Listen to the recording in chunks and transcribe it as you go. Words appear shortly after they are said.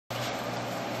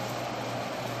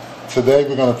Today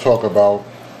we're going to talk about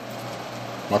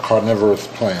my carnivorous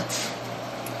plants.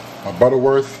 My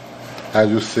Butterworth,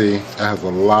 as you see, it has a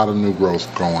lot of new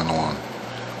growth going on.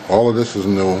 All of this is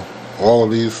new. All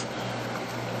of these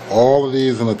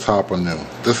in the top are new.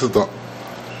 This is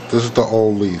the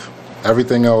old leaf.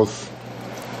 Everything else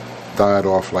died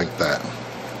off like that.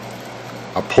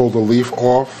 I pulled the leaf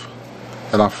off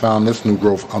and I found this new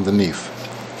growth underneath.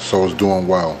 So it's doing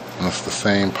well. And it's the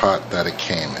same pot that it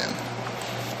came in.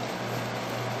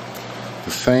 The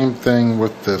same thing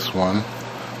with this one.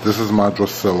 This is my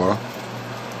Drusilla.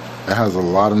 It has a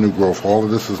lot of new growth. All of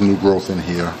this is new growth in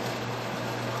here.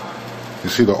 You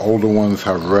see the older ones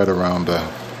have red around the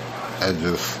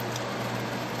edges.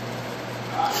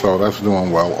 So that's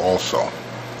doing well also.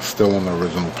 Still in the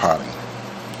original potting.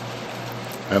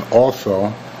 And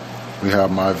also, we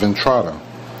have my Ventrata.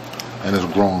 And it's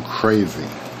growing crazy.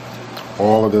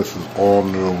 All of this is all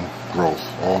new growth.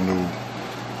 All new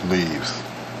leaves.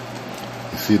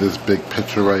 You see this big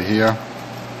picture right here?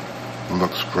 It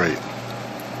looks great.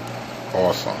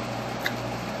 Awesome.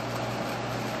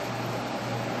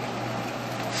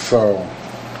 So,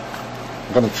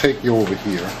 I'm going to take you over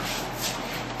here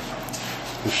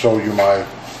to show you my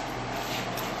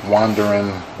wandering,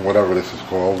 whatever this is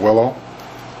called, willow.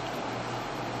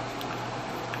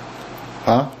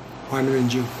 Huh? Wandering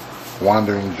Jew.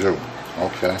 Wandering Jew.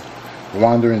 Okay.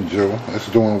 Wandering Jew. It's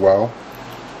doing well.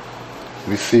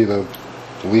 We see the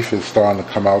leaf is starting to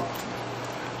come out.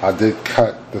 I did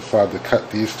decide to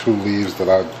cut these two leaves that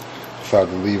I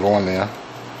decided to leave on there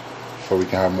so we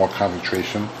can have more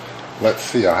concentration. Let's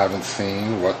see, I haven't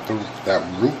seen what that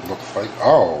root looks like.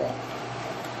 Oh,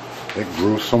 it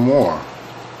grew some more.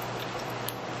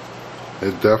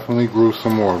 It definitely grew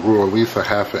some more. It grew at least a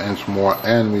 ½ inch more,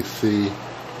 and we see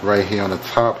right here on the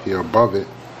top here above it,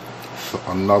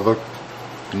 another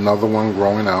one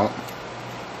growing out.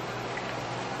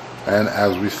 And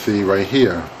as we see right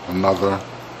here,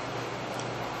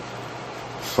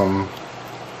 some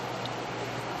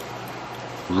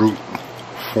root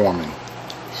forming.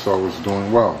 So it's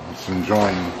doing well. It's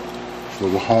enjoying its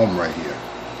little home right here.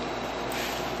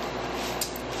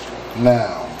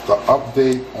 Now, the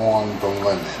update on the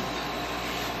lemon.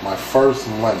 My first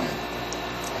lemon.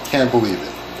 I can't believe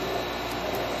it.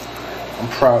 I'm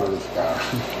proud of this guy.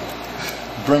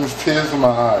 It brings tears to my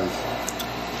eyes.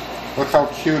 Look how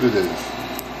cute it is.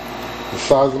 The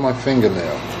size of my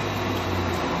fingernail.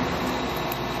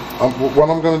 What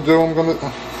I'm gonna do, I'm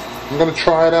gonna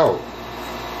try it out.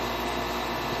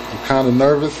 I'm kind of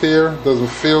nervous here. Doesn't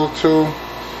feel too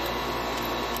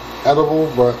edible,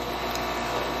 but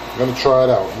I'm gonna try it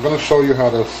out. I'm gonna show you how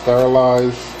to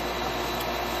sterilize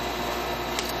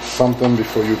something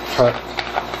before you cut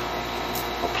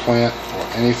a plant or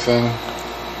anything.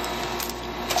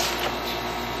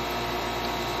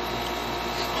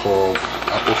 Called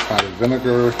apple cider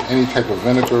vinegar, any type of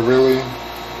vinegar really.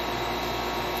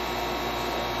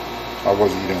 I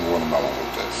was eating watermelon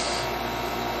with this.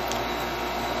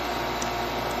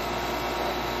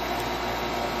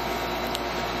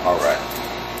 Alright,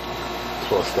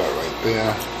 so I'll start right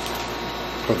there,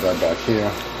 put that back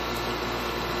here.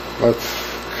 Let's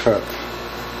cut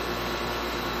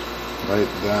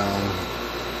right down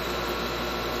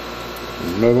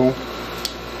the middle.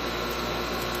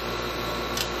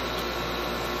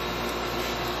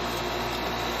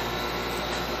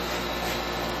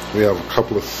 We have a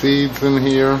couple of seeds in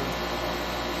here.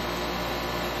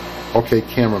 Okay,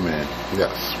 cameraman.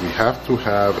 Yes, we have to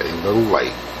have a little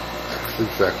light. That's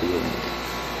exactly what we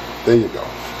need. There you go.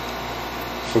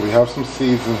 So we have some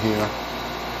seeds in here.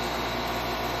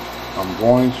 I'm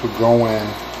going to go in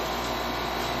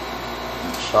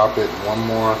and chop it one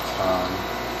more time.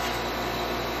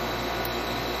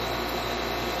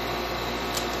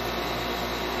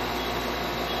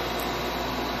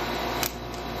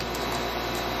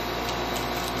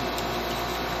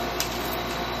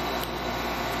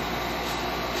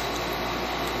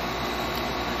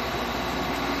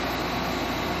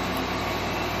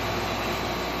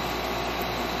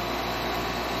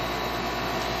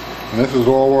 And this is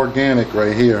all organic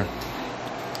right here.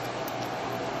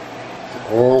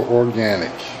 All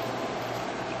organic.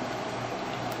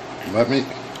 Let me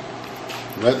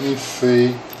see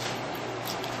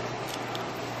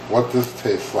what this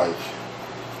tastes like.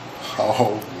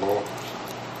 Oh Lord.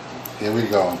 Here we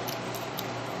go.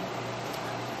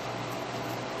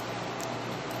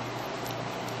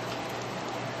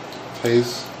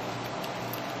 Taste.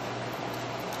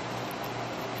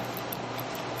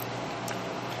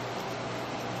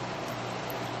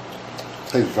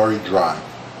 Tastes very dry.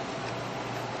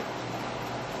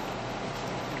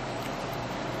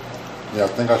 Yeah, I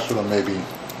think I should have maybe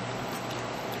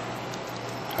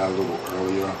had a little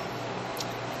earlier.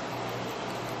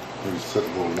 Maybe sit a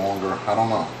little longer. I don't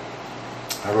know.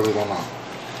 I really don't know.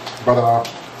 But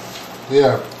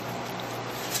yeah,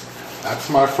 that's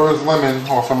my first lemon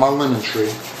off of my lemon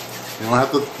tree. You don't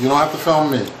have to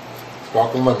film me. It's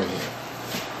about the lemon here.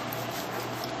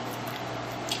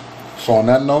 So on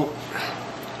that note,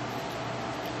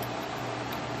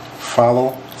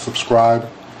 follow, subscribe,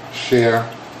 share,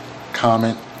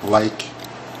 comment, like,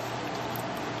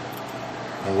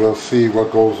 and we'll see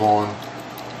what goes on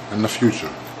in the future.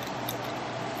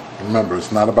 Remember,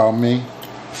 it's not about me,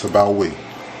 it's about we.